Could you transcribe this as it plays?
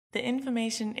The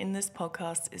information in this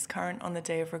podcast is current on the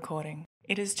day of recording.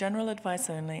 It is general advice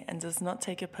only and does not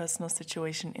take your personal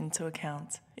situation into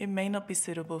account. It may not be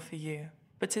suitable for you.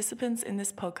 Participants in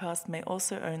this podcast may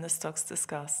also own the stocks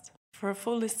discussed. For a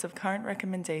full list of current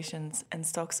recommendations and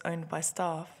stocks owned by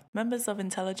staff, members of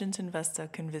Intelligent Investor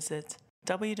can visit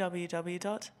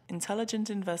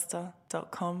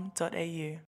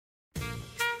www.intelligentinvestor.com.au.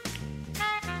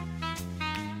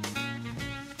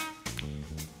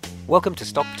 Welcome to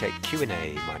StockTech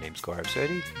Q&A. My name's Gaurav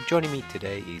Sodhi. Joining me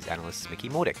today is analyst Mickey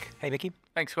Mordick. Hey, Mickey.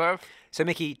 Thanks, Gaurav. So,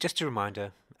 Mickey, just a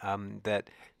reminder that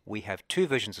we have two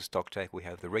versions of StockTech. We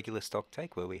have the regular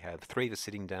StockTech, where we have three of us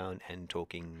sitting down and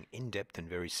talking in depth and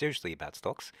very seriously about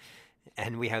stocks.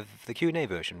 And we have the Q&A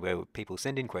version, where people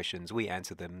send in questions, we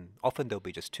answer them. Often there'll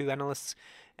be just two analysts.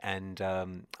 And I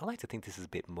like to think this is a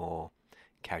bit more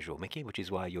casual, Mickey, which is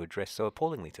why you're dressed so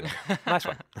appallingly today. Nice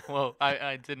one. Well,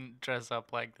 I didn't dress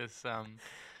up like this for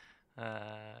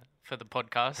the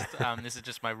podcast. This is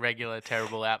just my regular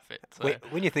terrible outfit. So.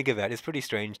 When you think about it, it's pretty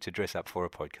strange to dress up for a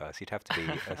podcast. You'd have to be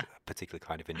a particular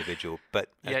kind of individual. But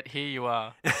yet here you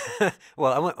are.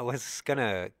 Well, I was going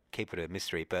to keep it a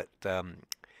mystery, but a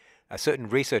certain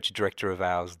research director of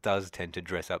ours does tend to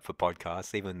dress up for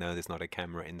podcasts, even though there's not a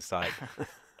camera in sight.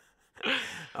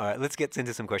 All right, let's get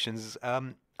into some questions.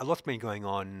 A lot's been going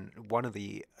on. One of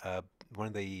the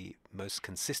most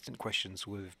consistent questions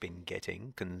we've been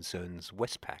getting concerns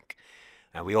Westpac.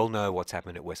 We all know what's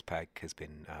happened at Westpac has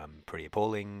been pretty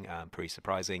appalling, pretty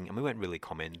surprising, and we won't really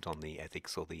comment on the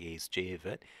ethics or the ESG of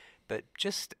it. But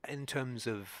just in terms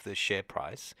of the share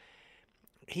price,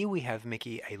 here we have,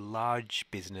 Mickey, a large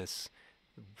business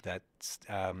that's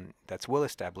well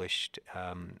established,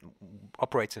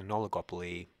 operates in an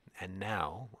oligopoly, and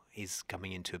now is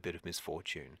coming into a bit of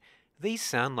misfortune. These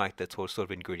sound like the sort of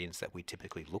ingredients that we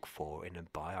typically look for in a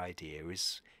buy idea.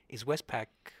 Is Westpac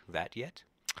that yet?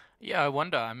 Yeah, I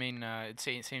wonder. I mean, it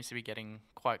seems to be getting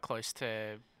quite close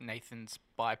to Nathan's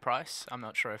buy price. I'm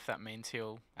not sure if that means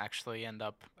he'll actually end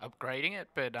up upgrading it.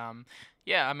 But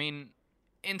yeah, I mean,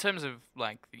 in terms of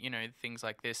things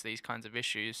like this, these kinds of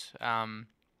issues,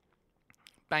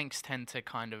 banks tend to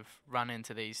kind of run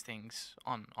into these things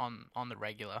on the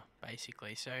regular,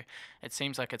 basically. So it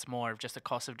seems like it's more of just a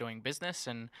cost of doing business,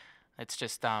 and it's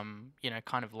just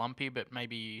kind of lumpy. But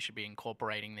maybe you should be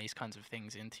incorporating these kinds of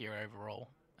things into your overall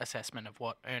assessment of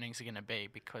what earnings are going to be,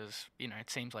 because it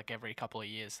seems like every couple of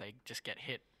years they just get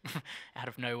hit out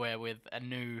of nowhere with a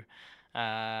new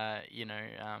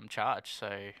charge. So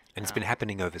and it's been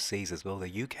happening overseas as well.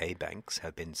 The UK banks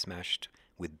have been smashed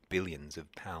with billions of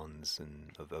pounds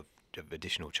and of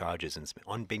additional charges, and it's been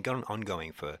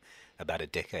ongoing for about a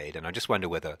decade. And I just wonder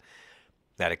whether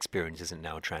that experience isn't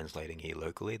now translating here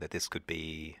locally, that this could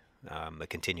be a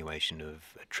continuation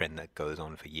of a trend that goes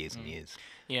on for years and years.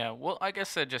 Yeah, well, I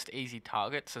guess they're just easy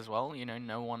targets as well.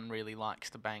 No one really likes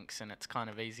the banks, and it's kind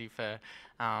of easy for...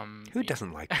 Who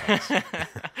doesn't like banks?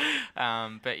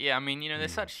 But yeah, I mean, they're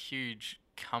such huge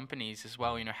companies as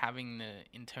well. Having the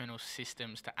internal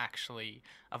systems to actually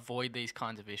avoid these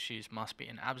kinds of issues must be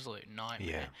an absolute nightmare.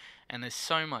 Yeah. And there's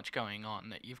so much going on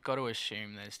that you've got to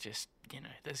assume there's just,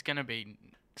 there's going to be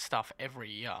stuff every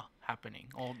year happening,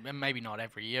 or maybe not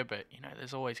every year, but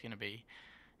there's always going to be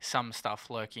some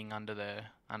stuff lurking under the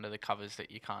covers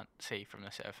that you can't see from the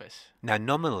surface. Now,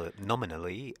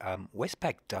 nominally,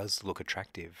 Westpac does look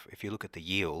attractive. If you look at the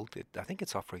yield, I think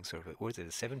it's offering sort of a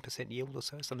 7% yield or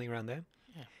so, something around there.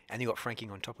 Yeah. And you got franking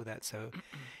on top of that, so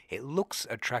it looks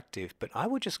attractive. But I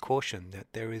would just caution that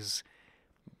there is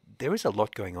a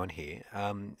lot going on here.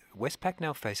 Westpac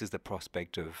now faces the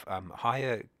prospect of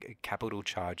higher capital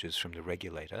charges from the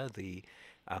regulator. The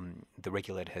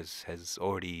regulator has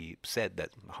already said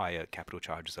that higher capital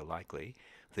charges are likely.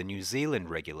 The New Zealand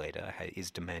regulator is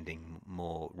demanding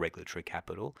more regulatory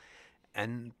capital.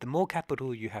 And the more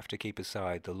capital you have to keep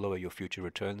aside, the lower your future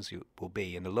returns will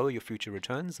be. And the lower your future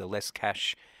returns, the less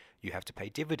cash you have to pay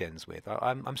dividends with.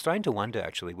 I'm starting to wonder,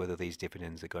 actually, whether these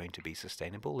dividends are going to be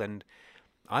sustainable. And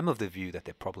I'm of the view that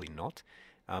they're probably not.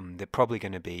 They're probably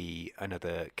going to be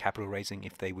another capital raising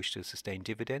if they wish to sustain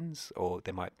dividends, or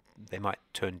they might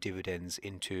turn dividends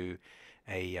into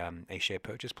a share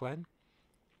purchase plan.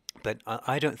 But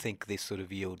I don't think this sort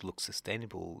of yield looks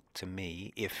sustainable to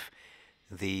me if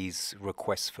these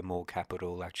requests for more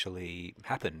capital actually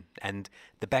happen. And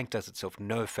the bank does itself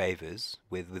no favors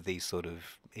with these sort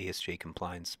of ESG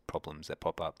compliance problems that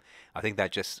pop up. I think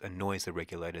that just annoys the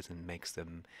regulators and makes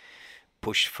them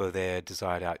push for their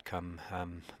desired outcome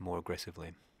more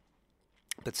aggressively.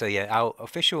 But so yeah, our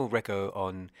official reco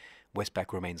on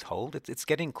Westpac remains hold. It's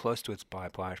getting close to its buy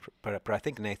price, but I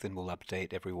think Nathan will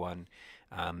update everyone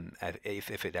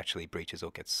if it actually breaches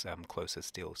or gets closer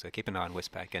still. So keep an eye on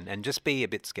Westpac and just be a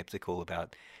bit skeptical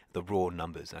about the raw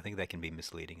numbers. I think they can be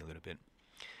misleading a little bit.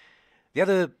 The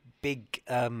other big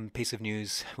piece of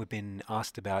news we've been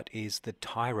asked about is the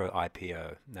Tyro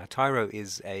IPO. Now, Tyro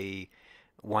is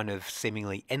one of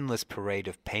seemingly endless parade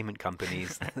of payment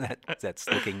companies that's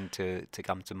looking to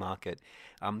come to market.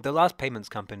 The last payments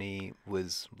company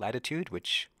was Latitude,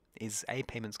 which is a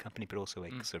payments company, but also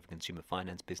a sort of consumer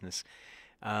finance business.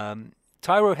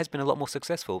 Tyro has been a lot more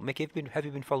successful. Mickey, have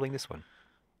you been following this one?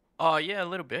 Oh yeah, a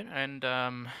little bit, and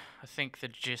I think the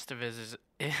gist of it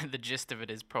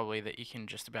is probably that you can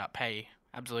just about pay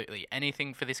absolutely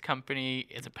anything for this company.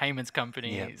 It's a payments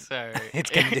company, so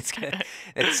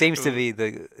it seems to be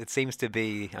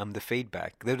the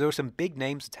feedback. There are some big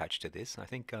names attached to this. I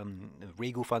think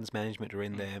Regal Funds Management are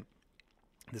in there.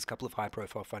 There's a couple of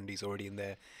high-profile fundies already in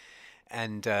there,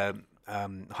 and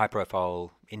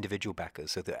high-profile individual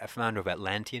backers. So the founder of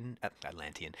Atlassian,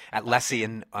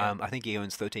 I think he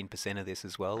owns 13% of this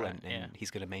as well, right, and he's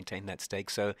going to maintain that stake.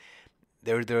 So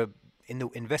there are, in the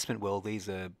investment world, these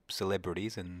are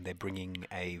celebrities, and they're bringing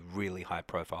a really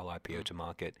high-profile IPO to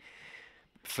market.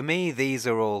 For me, these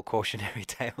are all cautionary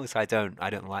tales. I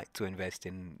don't like to invest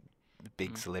in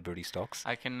big celebrity stocks.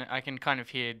 I can kind of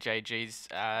hear JG's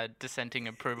dissenting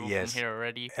approval from here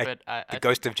already. But the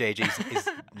ghost of JG is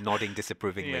nodding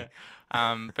disapprovingly.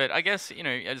 Yeah. But I guess,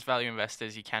 as value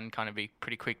investors, you can kind of be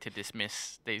pretty quick to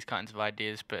dismiss these kinds of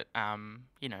ideas. But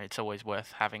it's always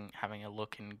worth having a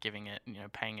look and giving it,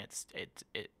 paying its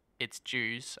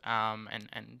dues.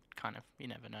 And kind of, you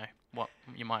never know what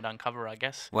you might uncover, I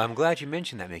guess. Well, I'm glad you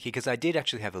mentioned that, Mickey, because I did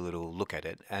actually have a little look at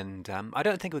it, and I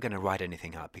don't think we're going to write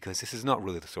anything up, because this is not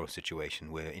really the sort of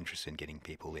situation we're interested in getting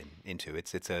people into.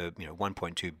 It's a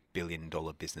 $1.2 billion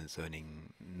business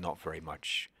earning not very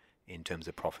much in terms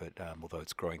of profit, although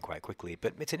it's growing quite quickly.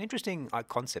 But it's an interesting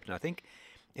concept, and I think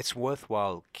it's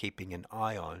worthwhile keeping an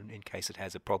eye on in case it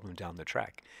has a problem down the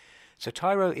track. So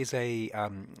Tyro is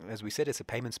as we said, it's a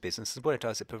payments business. And what it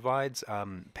does, it provides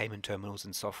payment terminals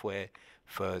and software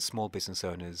for small business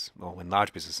owners, or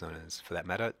large business owners for that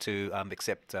matter, to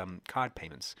accept card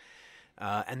payments.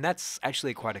 And that's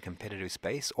actually quite a competitive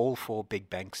space. All 4 big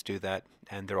banks do that,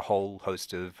 and there are a whole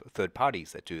host of third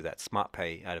parties that do that.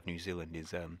 SmartPay out of New Zealand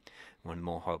is one of the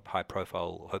more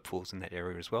high-profile hopefuls in that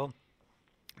area as well.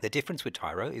 The difference with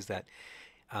Tyro is that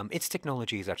its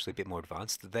technology is actually a bit more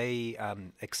advanced. They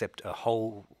accept a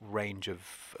whole range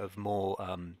of more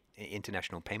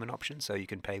international payment options. So you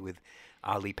can pay with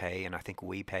Alipay and I think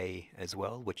WePay as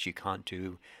well, which you can't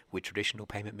do with traditional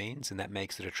payment means, and that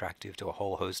makes it attractive to a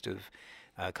whole host of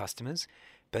customers.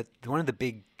 But one of the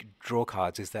big draw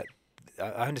cards is that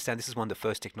I understand this is one of the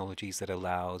first technologies that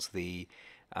allows the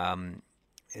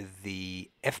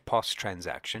FPOS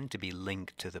transaction to be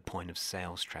linked to the point of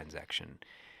sales transaction.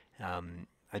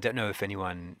 I don't know if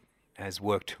anyone has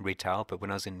worked retail, but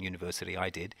when I was in university, I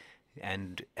did.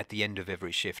 And at the end of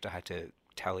every shift, I had to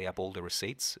tally up all the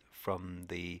receipts from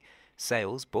the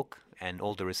sales book and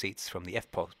all the receipts from the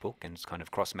FPOS book and just kind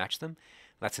of cross-match them.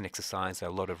 That's an exercise that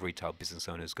a lot of retail business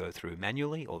owners go through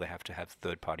manually, or they have to have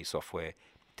third-party software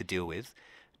to deal with.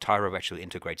 Tyro actually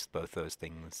integrates both those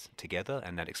things together,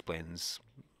 and that explains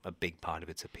a big part of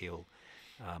its appeal.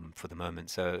 For the moment.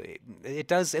 So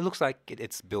it looks like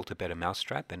it's built a better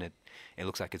mousetrap, and it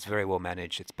looks like it's very well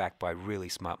managed. It's backed by really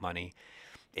smart money.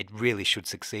 It really should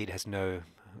succeed. There's no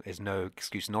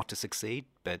excuse not to succeed,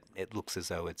 but it looks as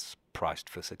though it's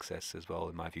priced for success as well,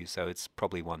 in my view. So it's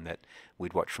probably one that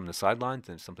we'd watch from the sidelines,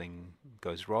 and if something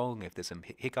goes wrong, if there's some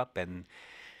hiccup, and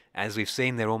as we've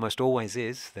seen there almost always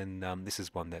is, then this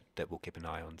is one that we'll keep an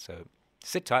eye on. So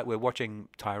sit tight. We're watching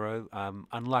Tyro.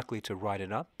 Unlikely to write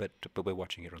it up, but we're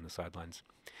watching it on the sidelines.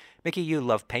 Mickey, you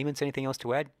love payments. Anything else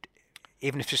to add?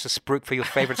 Even if it's just a spruik for your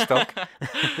favourite stock?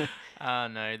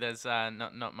 No, there's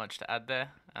not much to add there.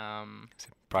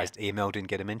 Surprised email didn't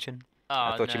get a mention?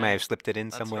 I thought you may have slipped it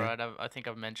in somewhere. That's right. I think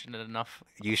I've mentioned it enough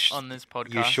on this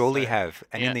podcast. You surely have.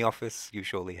 And in the office, you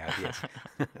surely have, yes.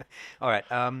 All right.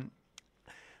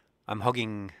 I'm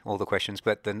hogging all the questions,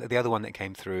 but the other one that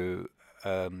came through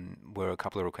were a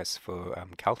couple of requests for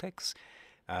Caltex.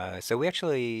 So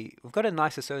we've got a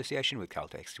nice association with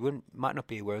Caltex. You might not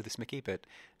be aware of this, Mickey, but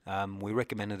we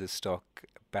recommended the stock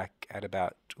back at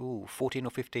about $14 or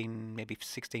 $15, maybe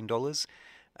 $16,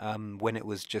 when it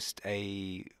was just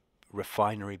a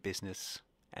refinery business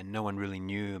and no one really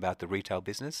knew about the retail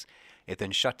business. It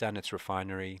then shut down its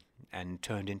refinery and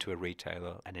turned into a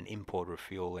retailer and an importer of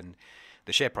fuel, and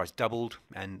the share price doubled.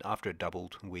 And after it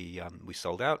doubled, we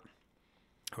sold out.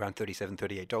 around $37,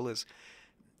 $38.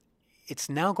 It's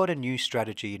now got a new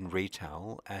strategy in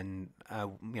retail, and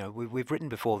we've written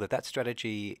before that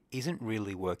strategy isn't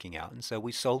really working out, and so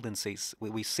we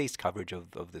ceased coverage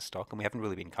of this stock, and we haven't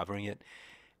really been covering it.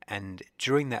 And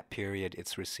during that period,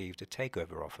 it's received a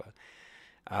takeover offer.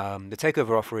 The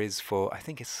takeover offer is for, I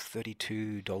think it's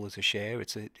 $32 a share.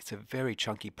 It's a very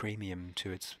chunky premium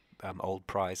to its old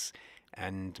price,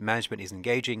 and management is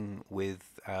engaging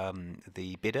with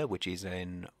the bidder, which is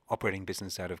an operating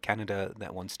business out of Canada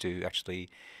that wants to actually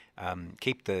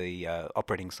keep the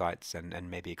operating sites and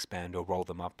maybe expand or roll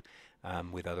them up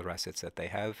with other assets that they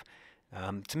have.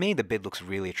 To me, the bid looks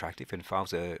really attractive, and if I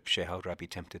was a shareholder, I'd be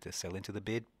tempted to sell into the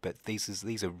bid. But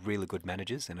these are really good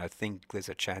managers, and I think there's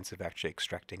a chance of actually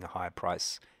extracting a higher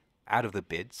price out of the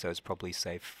bid. So it's probably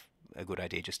a good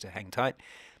idea just to hang tight.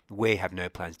 We have no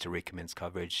plans to recommence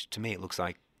coverage. To me, it looks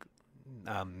like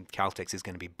Caltex is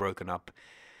going to be broken up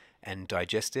and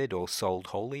digested or sold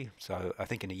wholly. So I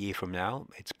think in a year from now,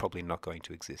 it's probably not going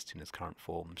to exist in its current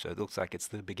form. So it looks like it's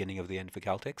the beginning of the end for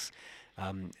Caltex.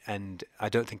 And I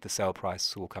don't think the sale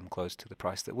price will come close to the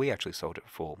price that we actually sold it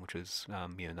for, which was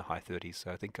in the high 30s.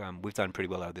 So I think we've done pretty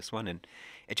well out of this one. And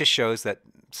it just shows that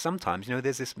sometimes,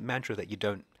 there's this mantra that you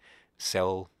don't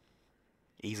sell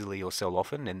easily or sell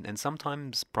often, and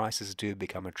sometimes prices do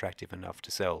become attractive enough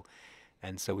to sell.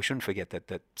 And so we shouldn't forget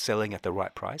that selling at the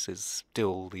right price is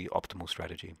still the optimal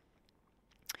strategy.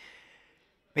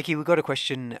 Mickey, we've got a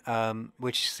question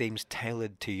which seems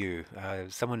tailored to you. A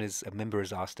member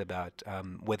has asked about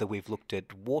whether we've looked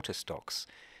at water stocks.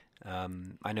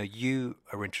 I know you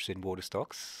are interested in water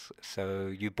stocks, so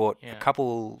you bought a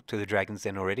couple to the Dragon's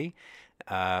Den already.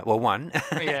 One,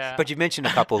 but you mentioned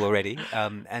a couple already,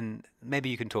 and maybe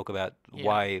you can talk about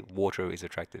why water is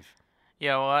attractive.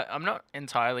 Yeah, well, I'm not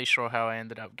entirely sure how I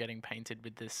ended up getting painted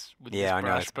with this I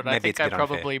brush, know, but I think I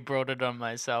probably brought it on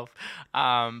myself.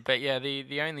 But yeah,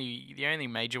 the only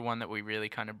major one that we really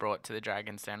kind of brought to the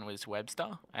Dragon's Den was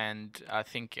Webster, and I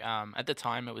think at the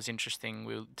time it was interesting.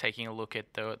 We were taking a look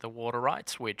at the water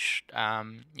rights, which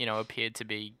appeared to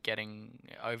be getting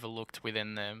overlooked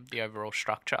within the overall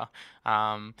structure.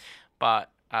 But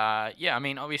I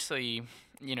mean, obviously,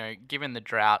 given the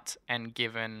drought and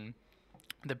given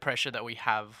the pressure that we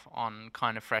have on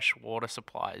kind of fresh water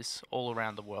supplies all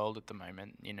around the world at the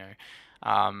moment,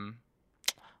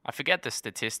 I forget the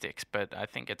statistics, but I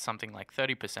think it's something like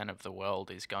 30% of the world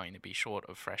is going to be short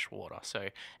of fresh water. So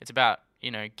it's about,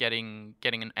 getting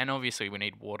and obviously we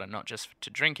need water, not just to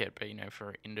drink it, but,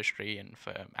 for industry and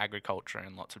for agriculture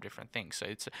and lots of different things. So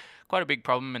it's quite a big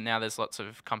problem. And now there's lots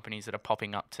of companies that are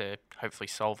popping up to hopefully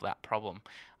solve that problem.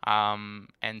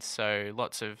 And so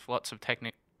lots of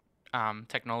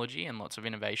technology and lots of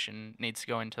innovation needs to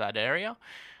go into that area.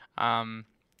 So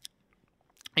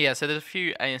there's a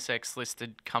few ASX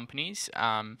listed companies.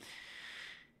 I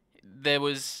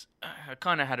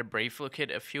kind of had a brief look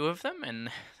at a few of them, and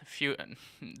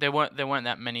there weren't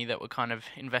that many that were kind of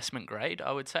investment grade,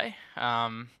 I would say.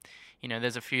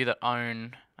 There's a few that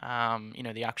own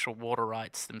the actual water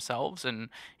rights themselves, and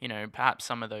perhaps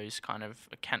some of those kind of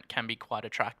can be quite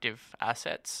attractive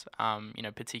assets.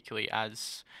 Particularly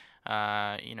as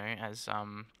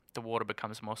the water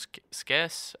becomes more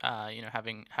scarce,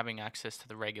 having access to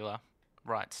the regular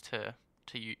rights to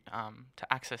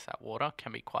access that water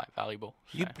can be quite valuable.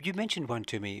 So. You mentioned one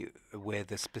to me where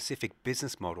the specific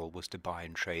business model was to buy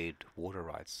and trade water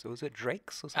rights. So was it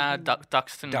Drake's or something?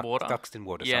 Duxton Water. Duxton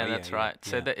Water. Yeah, that's right. Yeah.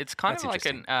 So it's kind of like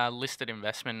a listed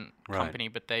investment company,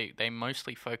 but they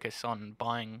mostly focus on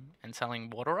buying and selling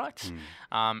water rights,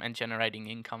 and generating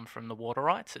income from the water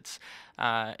rights. It's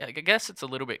I guess it's a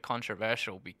little bit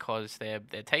controversial because they're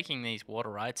taking these water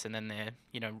rights and then they're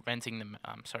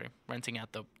renting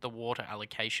out the water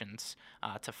allocations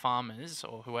to farmers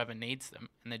or whoever needs them,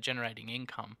 and they're generating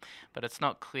income. But it's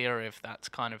not clear if that's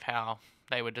kind of how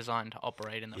they were designed to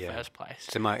operate in the first place.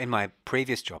 So in my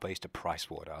previous job, I used to price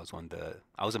water. I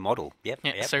was a model. Yep.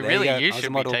 So really, you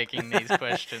should be taking these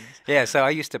questions. Yeah. So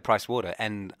I used to price water,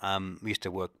 and we used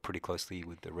to work pretty closely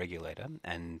with the regulator,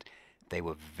 and they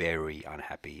were very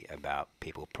unhappy about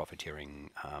people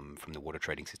profiteering from the water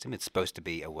trading system. It's supposed to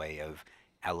be a way of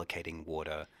allocating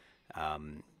water.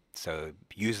 So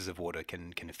users of water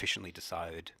can efficiently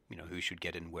decide, who should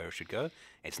get it and where it should go.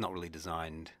 It's not really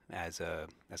designed as a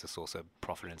source of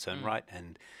profit in its own right.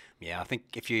 And I think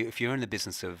if you're in the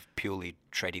business of purely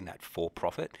trading that for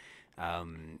profit,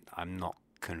 I'm not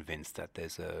convinced that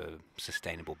there's a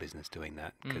sustainable business doing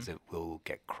that, because it will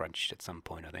get crunched at some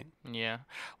point, I think. Yeah.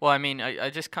 Well, I mean, I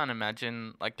just can't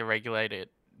imagine like the regulator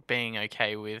being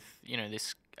okay with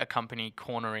a company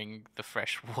cornering the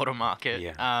fresh water market.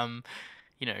 Yeah.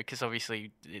 you know, because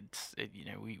obviously you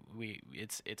know,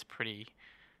 it's pretty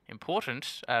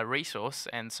important resource,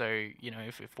 and so you know,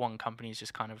 if one company's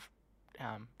just kind of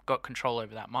got control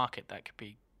over that market, that could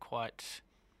be quite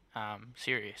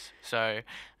serious. So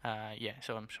yeah,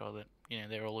 so I'm sure that, you know,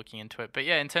 they're all looking into it. But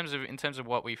yeah, in terms of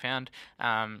what we found,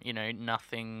 you know,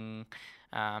 nothing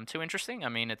too interesting. I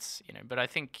mean, it's, you know, but I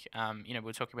think you know, we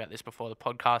were talking about this before the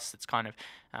podcast. It's kind of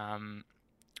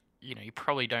you know, you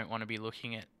probably don't want to be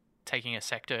looking at taking a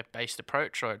sector-based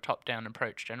approach or a top-down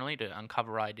approach generally to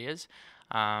uncover ideas.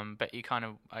 But you kind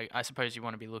of, I suppose you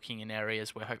want to be looking in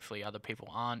areas where hopefully other people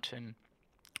aren't, and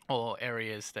or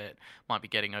areas that might be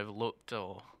getting overlooked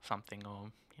or something,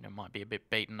 or, you know, might be a bit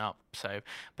beaten up. So,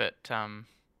 but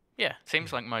yeah,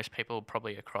 seems like most people are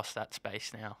probably across that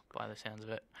space now, by the sounds of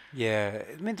it. Yeah,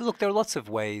 I mean, look, there are lots of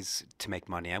ways to make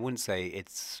money. I wouldn't say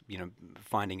it's, you know,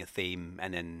 finding a theme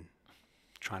and then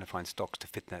trying to find stocks to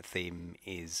fit that theme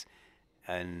is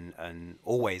an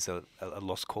always a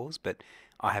lost cause, but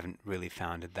I haven't really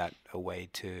found that a way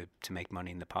to make money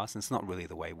in the past. And it's not really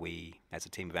the way we, as a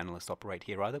team of analysts, operate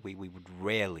here either. We would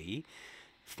rarely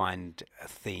find a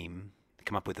theme,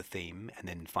 come up with a theme, and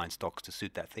then find stocks to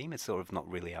suit that theme. It's sort of not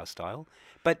really our style.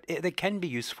 But they can be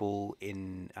useful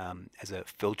in as a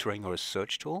filtering or a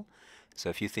search tool. So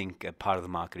if you think a part of the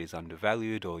market is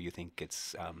undervalued, or you think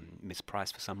it's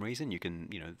mispriced for some reason, you can,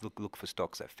 you know, look for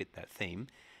stocks that fit that theme.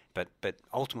 But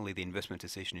ultimately, the investment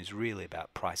decision is really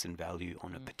about price and value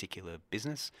on a particular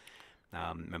business.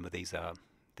 Remember, these aren't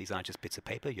just bits of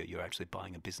paper. You're actually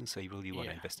buying a business, so you really want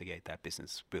to investigate that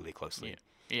business really closely.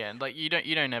 Yeah, and like you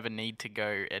don't ever need to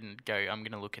go, I'm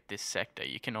going to look at this sector.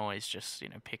 You can always just, you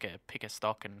know, pick a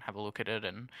stock and have a look at it,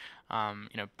 and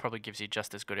you know, probably gives you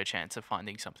just as good a chance of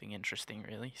finding something interesting,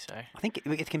 really. So I think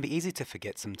it can be easy to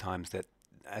forget sometimes that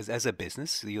as a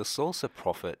business, your source of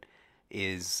profit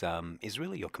is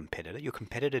really your competitor. Your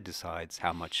competitor decides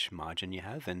how much margin you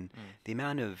have, and the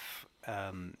amount of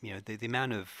you know, the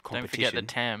amount of competition.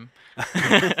 Don't forget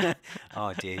the TAM.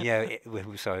 Oh dear,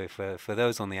 yeah. Sorry for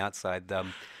those on the outside.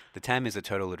 The TAM is a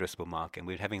total addressable market, and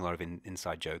we're having a lot of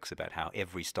inside jokes about how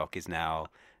every stock is now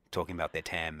talking about their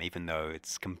TAM, even though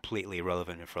it's completely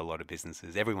irrelevant for a lot of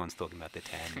businesses. Everyone's talking about their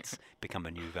TAM. It's become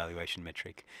a new valuation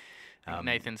metric.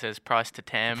 Nathan says price to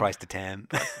TAM. Price to TAM.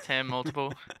 Price to TAM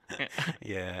multiple.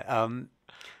 Yeah.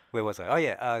 Where was I? Oh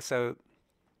yeah. So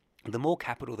the more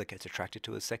capital that gets attracted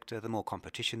to a sector, the more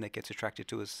competition that gets attracted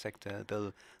to a sector,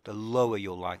 the lower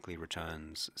your likely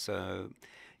returns. So,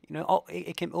 you know,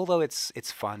 it can, although it's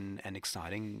fun and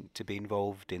exciting to be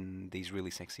involved in these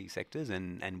really sexy sectors,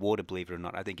 and water, believe it or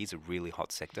not, I think is a really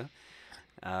hot sector.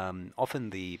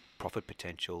 Often the profit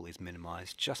potential is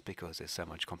minimized just because there's so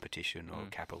much competition or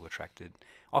capital attracted.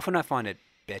 Often I find it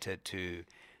better to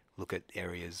look at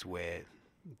areas where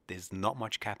there's not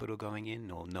much capital going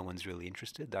in, or no one's really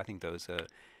interested. I think those are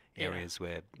areas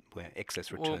where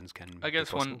excess returns can I guess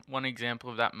be possible. one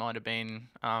example of that might have been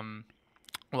a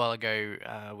while ago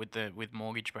with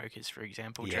mortgage brokers, for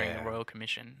example, during the Royal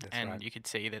Commission. That's and right. you could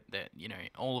see that you know,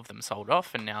 all of them sold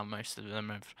off, and now most of them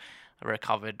have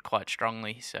recovered quite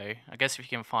strongly. So I guess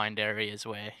if you can find areas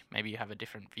where maybe you have a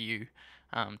different view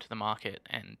to the market,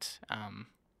 and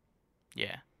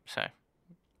yeah, so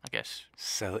I guess.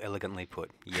 So elegantly put.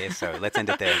 Yeah, so let's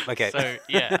end it there. Okay. So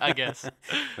yeah, I guess.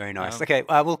 Very nice. Okay.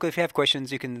 Well, if you have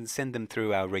questions, you can send them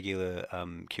through our regular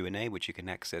Q&A, which you can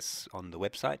access on the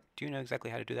website. Do you know exactly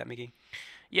how to do that, Mickey?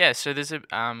 Yeah, so there's a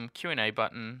Q&A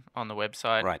button on the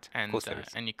website. Right, of And course there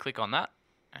is. and you click on that,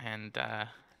 and Yeah.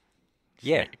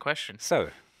 submit your questions.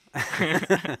 So,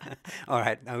 all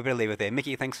right. We better leave it there.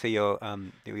 Mickey, thanks for your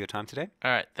time today. All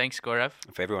right, thanks, Gaurav.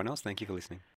 For everyone else, thank you for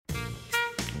listening.